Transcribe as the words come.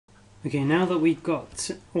Okay, now that we've got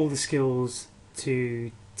all the skills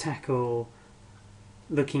to tackle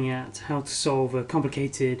looking at how to solve a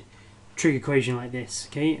complicated trig equation like this,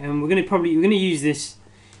 okay, and we're going to use this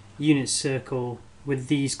unit circle with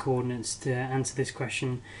these coordinates to answer this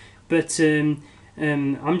question, but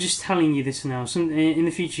I'm just telling you this now. In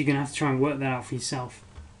the future, you're going to have to try and work that out for yourself.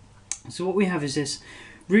 So what we have is this: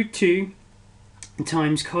 root 2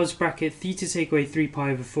 times cos bracket theta take away 3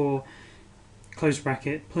 pi over 4 close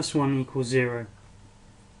bracket plus 1 equals 0.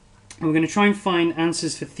 And we're going to try and find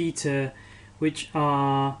answers for theta which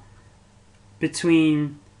are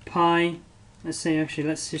between pi, let's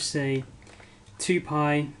just say 2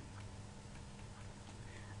 pi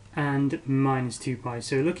and minus 2 pi.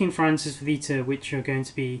 So we're looking for answers for theta which are going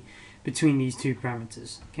to be between these two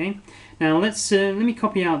parameters. Okay. Now let me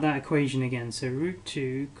copy out that equation again. So root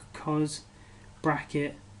 2 cos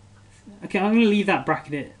bracket. Okay, I'm going to leave that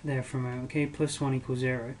bracket there for a moment. Okay, plus 1 equals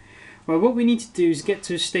 0. Right, what we need to do is get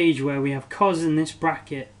to a stage where we have cos in this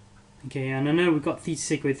bracket. Okay, and I know we've got theta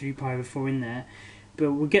take away 3 pi over 4 in there,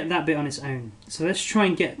 but we'll get that bit on its own. So let's try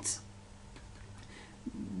and get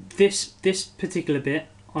this particular bit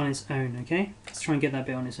on its own. Okay, let's try and get that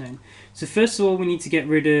bit on its own. So first of all, we need to get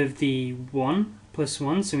rid of the 1 plus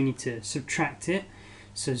 1, so we need to subtract it.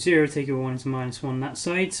 So 0 take away 1 is minus 1 that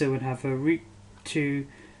side, so we'd have a root 2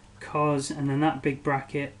 cos and then that big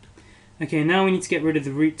bracket. Okay, now we need to get rid of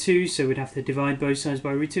the root 2, so we'd have to divide both sides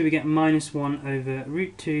by root 2. We get minus 1 over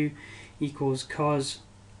root 2 equals cos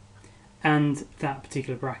and that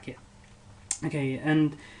particular bracket. Okay,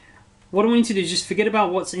 and what I want you to do is just forget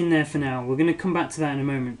about what's in there for now. We're going to come back to that in a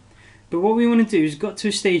moment. But what we want to do is got to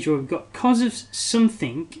a stage where we've got cos of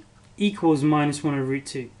something equals minus 1 over root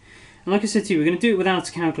 2. And like I said to you, we're going to do it without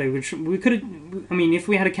a calculator. We could have, I mean, if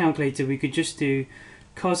we had a calculator, we could just do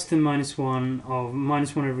cos to the minus 1 of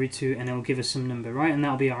minus 1 over root 2 and it'll give us some number, right? And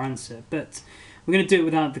that'll be our answer. But we're going to do it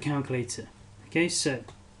without the calculator. Okay, so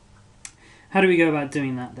how do we go about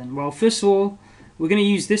doing that then? Well, first of all, we're going to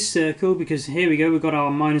use this circle because here we go, we've got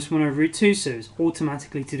our minus 1 over root 2, so it's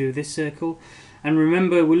automatically to do with this circle. And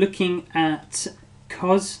remember, we're looking at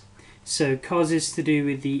cos, so cos is to do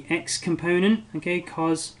with the x component, okay,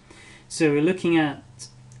 cos. So we're looking at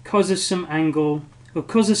cos of some angle, or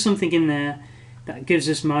cos of something in there, that gives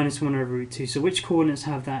us minus 1 over root 2. So which coordinates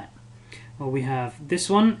have that? Well, we have this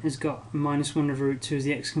one has got minus 1 over root 2 as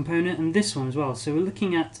the x component, and this one as well. So we're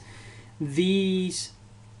looking at these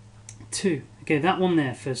two. Okay, that one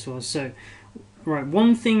there first of all. So, right,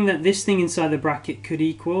 one thing that this thing inside the bracket could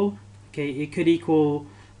equal, okay, it could equal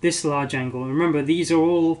this large angle. Remember, these are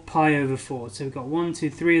all pi over 4. So we've got 1, 2,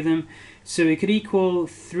 3 of them. So it could equal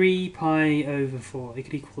 3 pi over 4. It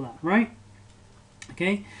could equal that, right?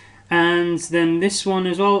 Okay. And then this one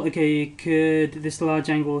as well, okay, it could, this large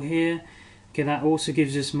angle here, okay, that also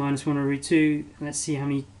gives us minus 1 over root 2. Let's see how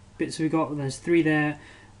many bits we got. There's 3 there,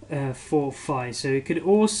 4, 5. So it could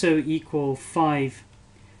also equal 5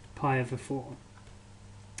 pi over 4.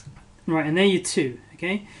 Right, and there you 2,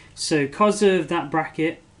 okay? So cos of that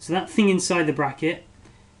bracket, so that thing inside the bracket,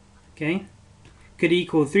 okay, could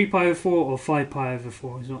equal 3 pi over 4 or 5 pi over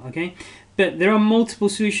 4 as well, okay? But there are multiple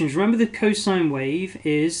solutions. Remember, the cosine wave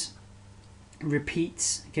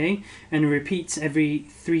repeats, okay, and it repeats every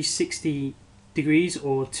 360 degrees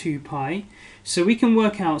or 2 pi. So we can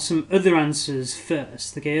work out some other answers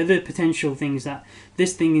first, okay, other potential things that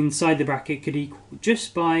this thing inside the bracket could equal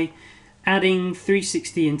just by adding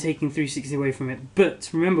 360 and taking 360 away from it.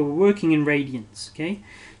 But remember, we're working in radians, okay?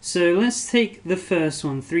 So let's take the first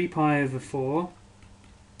one, 3 pi over 4,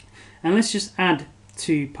 and let's just add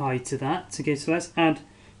 2 pi to that. Okay, so let's add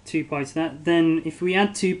 2 pi to that. Then if we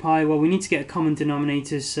add 2 pi, well, we need to get a common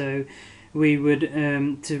denominator, so we would,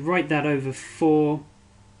 to write that over 4,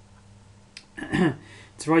 to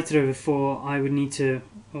write it over 4, I would need to,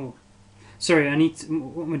 oh, sorry, I need to,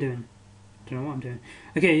 what am I doing? I don't know what I'm doing.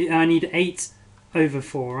 Okay, I need 8 over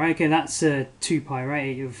 4, right? Okay, that's 2 pi, right?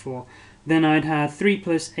 8 over 4. Then I'd have 3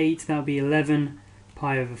 plus 8, that would be 11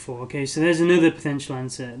 pi over 4. Okay, so there's another potential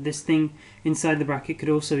answer. This thing inside the bracket could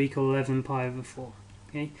also equal 11 pi over 4.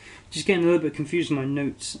 Okay, just getting a little bit confused with my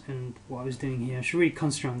notes and what I was doing here. I should really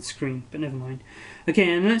concentrate on the screen, but never mind.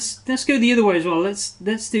 Okay, and let's go the other way as well.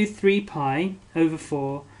 Let's do 3 pi over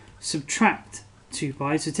 4, subtract 2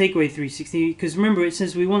 pi, so take away 360, because remember it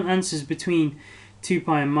says we want answers between 2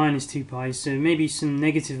 pi and minus 2 pi, so maybe some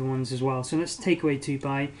negative ones as well. So let's take away 2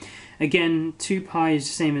 pi. Again, 2 pi is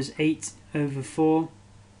the same as 8 over 4.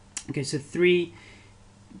 Okay, so 3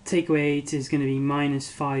 take away 8 is going to be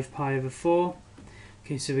minus 5 pi over 4.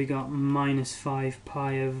 Okay, so we got minus 5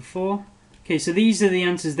 pi over 4. Okay, so these are the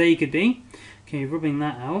answers they could be. Okay, rubbing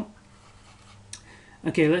that out.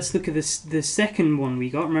 Okay, let's look at this. The second one we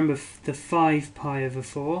got. Remember the 5 pi over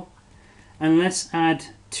 4, and let's add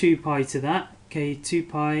 2 pi to that. Okay, 2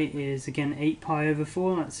 pi is again 8 pi over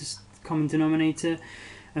 4. That's just common denominator,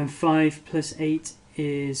 and 5 plus 8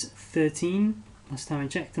 is 13. Last time I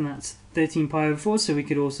checked, and that's 13 pi over 4. So we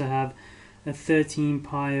could also have a 13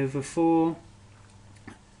 pi over 4.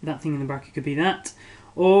 That thing in the bracket could be that.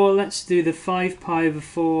 Or let's do the 5 pi over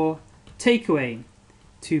 4 take away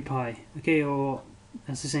 2 pi. Okay, or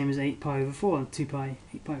that's the same as 8 pi over 4. 2 pi,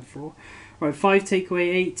 8 pi over 4. Right, 5 take away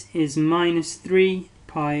 8 is minus 3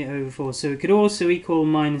 pi over 4. So it could also equal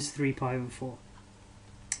minus 3 pi over 4.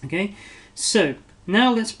 Okay, so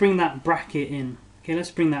now let's bring that bracket in. Okay,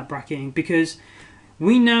 let's bring that bracket in, because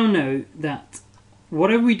we now know that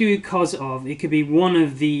whatever we do cos of, it could be one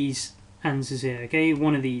of these answers here. Okay,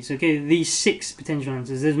 one of these. Okay, these 6 potential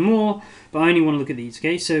answers. There's more, but I only want to look at these.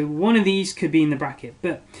 Okay, so one of these could be in the bracket.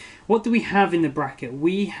 But what do we have in the bracket?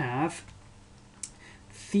 We have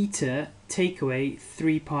theta take away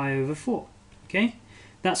 3 pi over 4. Okay,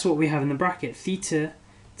 that's what we have in the bracket. Theta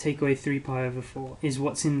take away 3 pi over 4 is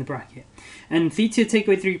what's in the bracket. And theta take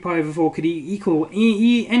away 3 pi over 4 could equal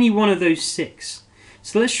any one of those 6.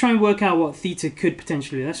 So let's try and work out what theta could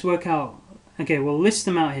potentially. Let's work out. Okay, we'll list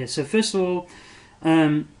them out here. So first of all,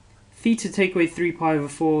 theta take away 3 pi over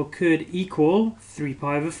 4 could equal 3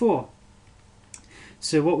 pi over 4.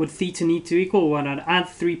 So what would theta need to equal? Well, I'd add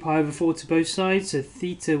 3 pi over 4 to both sides. So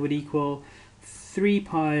theta would equal 3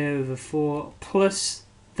 pi over 4 plus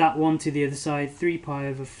that one to the other side, 3 pi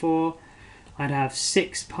over 4. I'd have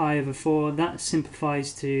 6 pi over 4. That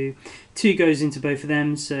simplifies to 2 goes into both of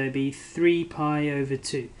them, so it'd be 3 pi over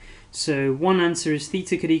 2. So one answer is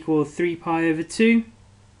theta could equal 3 pi over 2.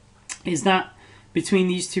 Is that between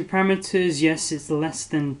these two parameters? Yes, it's less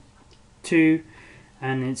than 2,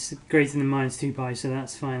 and it's greater than minus 2 pi, so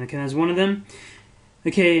that's fine. Okay, that's one of them.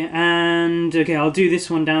 Okay, and okay, I'll do this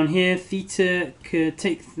one down here. Theta could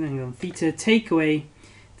theta take away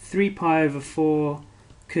 3 pi over 4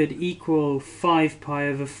 could equal 5 pi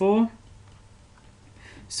over 4.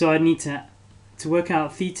 So I'd need to work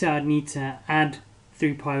out theta, I'd need to add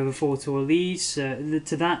 3 pi over 4 to all these, to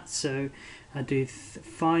that. So I'd do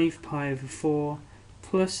 5 pi over 4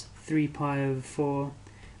 plus 3 pi over 4,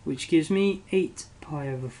 which gives me 8 pi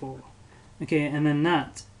over 4. Okay, and then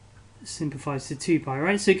that simplifies to 2 pi,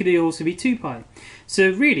 right? So it could also be 2 pi. So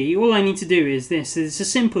really, all I need to do is this. It's a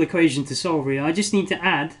simple equation to solve, really. I just need to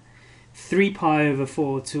add 3 pi over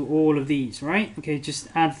 4 to all of these, right? Okay, just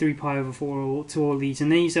add 3 pi over 4 to all these,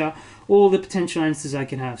 and these are all the potential answers I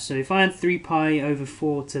can have. So if I add 3 pi over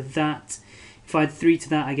 4 to that, if I add 3 to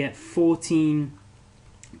that, I get 14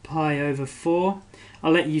 pi over 4.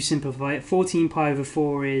 I'll let you simplify it. 14 pi over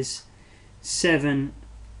 4 is 7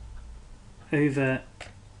 over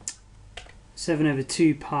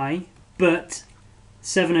 2 pi, but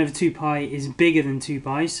 7 over 2 pi is bigger than 2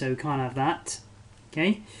 pi, so we can't have that.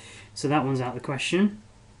 Okay, so that one's out of the question.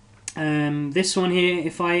 This one here,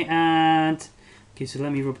 if I add... Okay, so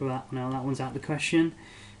let me rub that one out. That one's out of the question.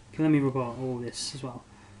 Okay, let me rub out all this as well.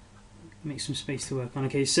 Make some space to work on.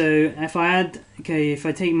 Okay, so if I add... Okay, if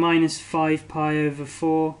I take minus 5 pi over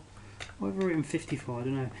 4... What have I written 54? I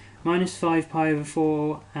don't know. Minus 5 pi over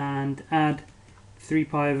 4 and add 3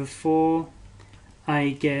 pi over 4, I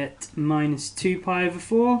get minus 2 pi over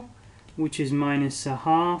 4, which is minus a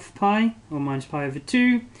half pi, or minus pi over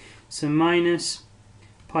 2. So minus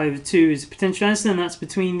pi over 2 is a potential answer, and that's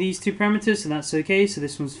between these two parameters, so that's okay, so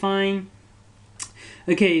this one's fine.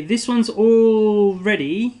 Okay, this one's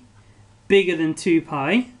already bigger than 2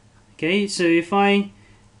 pi. Okay, so if I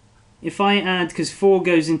add, because 4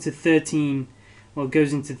 goes into 13, well, it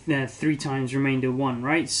goes into 3 times remainder 1,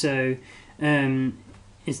 right? So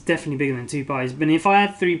it's definitely bigger than 2 pi's. But if I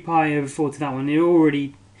add 3 pi over 4 to that one,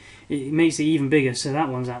 it makes it even bigger, so that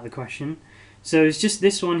one's out of the question. So it's just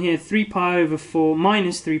this one here, 3 pi over 4,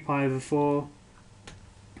 minus 3 pi over 4.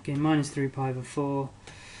 Okay, minus 3 pi over 4.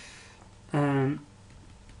 And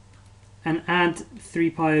add 3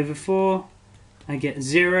 pi over 4, I get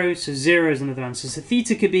 0, so 0 is another answer. So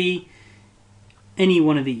theta could be any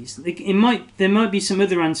one of these. There might be some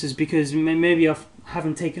other answers because maybe I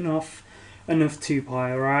haven't taken off enough 2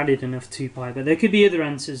 pi or added enough 2 pi, but there could be other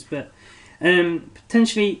answers, but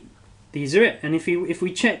potentially these are it. And if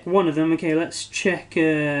we check one of them, okay, let's check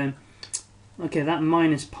okay, that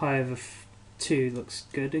minus pi over 2 looks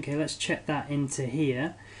good. Okay, let's check that into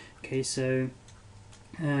here. Okay, so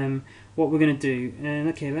what we're going to do,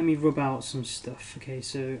 okay, let me rub out some stuff. Okay,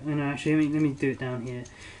 so actually let me do it down here.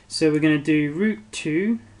 So we're going to do root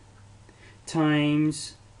 2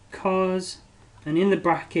 times cos, and in the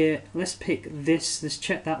bracket, let's pick this, let's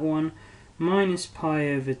check that one, minus pi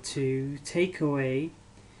over 2, take away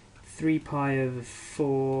 3 pi over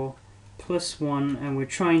 4 plus 1, and we're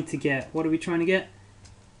trying to get, what are we trying to get?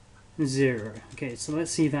 0. Okay, so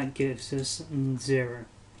let's see if that gives us 0.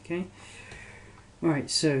 Okay. Alright,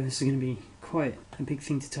 so this is going to be quite a big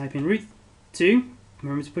thing to type in. Root 2,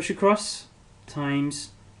 remember to push across,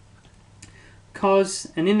 times cos,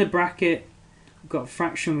 and in the bracket we've got a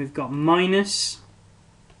fraction, we've got minus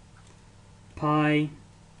pi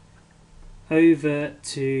over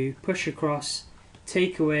 2, push across,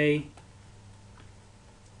 take away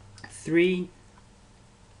 3,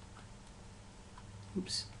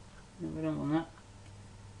 oops, no, we don't want that,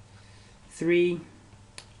 3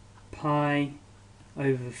 pi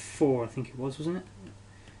over 4, I think it was, wasn't it?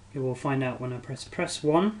 Okay, we'll find out when I press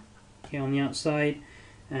 1, okay, on the outside,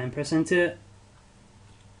 and press enter.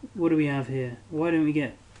 What do we have here? Why don't we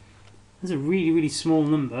get, that's a really, really small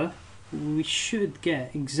number. We should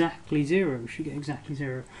get exactly 0. We should get exactly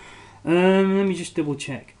 0. Let me just double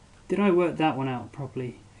check. Did I work that one out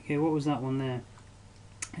properly? Okay, what was that one there?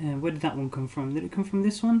 Where did that one come from? Did it come from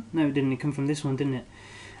this one? No, it didn't. It come from this one, didn't it?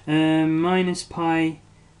 Minus 5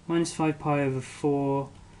 pi over 4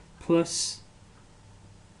 plus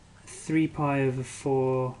 3 pi over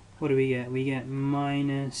 4. What do we get? We get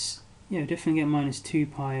minus, yeah, definitely get minus 2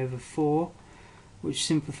 pi over 4, which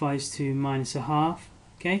simplifies to minus a half.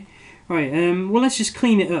 Okay, right. Well, let's just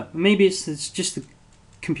clean it up. Maybe it's just the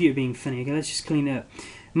computer being funny. Okay, let's just clean it up.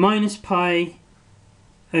 Minus pi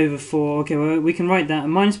over 4. Okay, well, we can write that.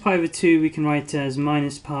 Minus pi over 2 we can write as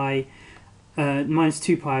minus 2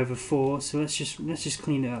 pi over 4. So let's just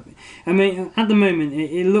clean it up. I mean, at the moment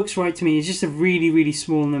it looks right to me. It's just a really, really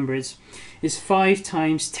small number. It's 5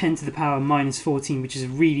 times 10 to the power minus 14, which is a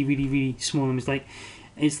really, really, really small number.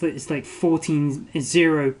 It's like 14 is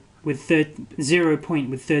 0 with 0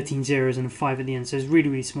 point with 13 zeros and a 5 at the end. So it's really,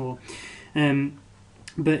 really small.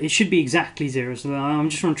 But it should be exactly 0, so I'm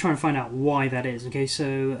just trying to find out why that is. Okay,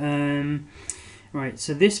 so right,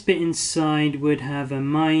 so this bit inside would have a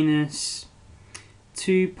minus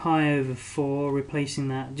 2 pi over 4, replacing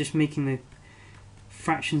that, just making the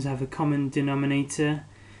fractions have a common denominator.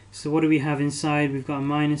 So what do we have inside? We've got a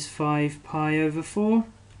minus 5 pi over 4.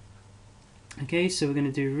 Okay, so we're going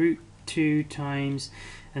to do root 2 times,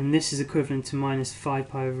 and this is equivalent to minus 5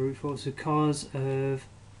 pi over root 4, so cos of,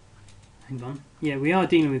 hang on, yeah, we are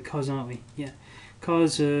dealing with cos, aren't we? Yeah,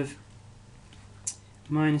 cos of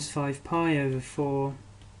minus 5 pi over 4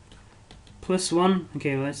 plus 1.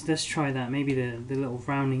 Okay, well, let's try that. Maybe the little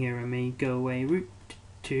rounding error may go away. Root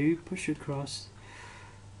 2, push across,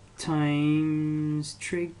 times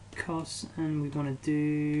trig cos, and we want to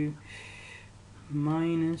do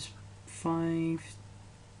minus 5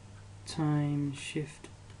 times shift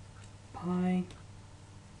pi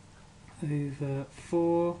over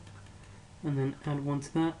 4, and then add 1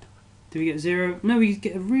 to that. Do we get 0? No, we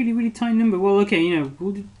get a really, really tiny number. Well, okay, you know,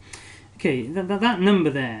 okay, that number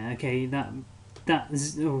there, okay,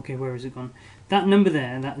 okay, where has it gone? That number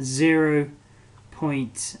there, that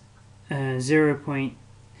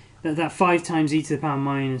that 5 times e to the power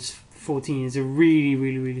minus 14 is a really,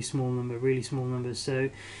 really, really small number, so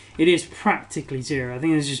it is practically 0. I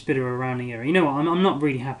think there's just a bit of a rounding error. You know what, I'm not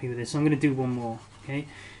really happy with this, so I'm going to do one more, okay?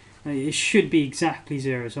 It should be exactly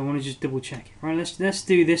 0, so I want to just double check it. Right, let's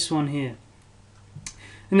do this one here.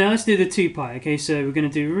 And now let's do the 2 pi, okay? So we're going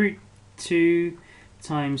to do root 2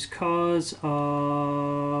 times cos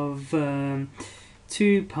of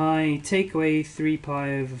 2 pi, take away 3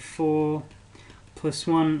 pi over 4 plus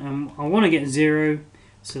 1, and I want to get 0,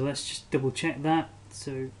 so let's just double check that.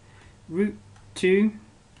 So root 2,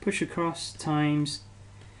 push across, times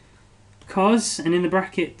cos, and in the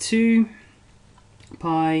bracket 2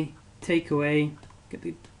 pi, take away, get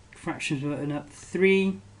the fractions written up,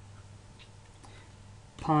 3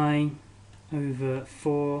 pi over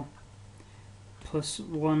 4 plus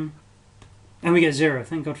 1, and we get 0.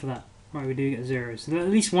 Thank God for that. Right, we do get 0, so at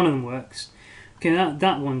least one of them works. Okay,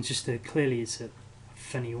 that one's just clearly it's a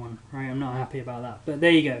funny one, right? I'm not happy about that, but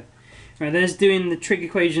there you go. Right, there's doing the trig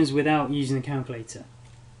equations without using the calculator.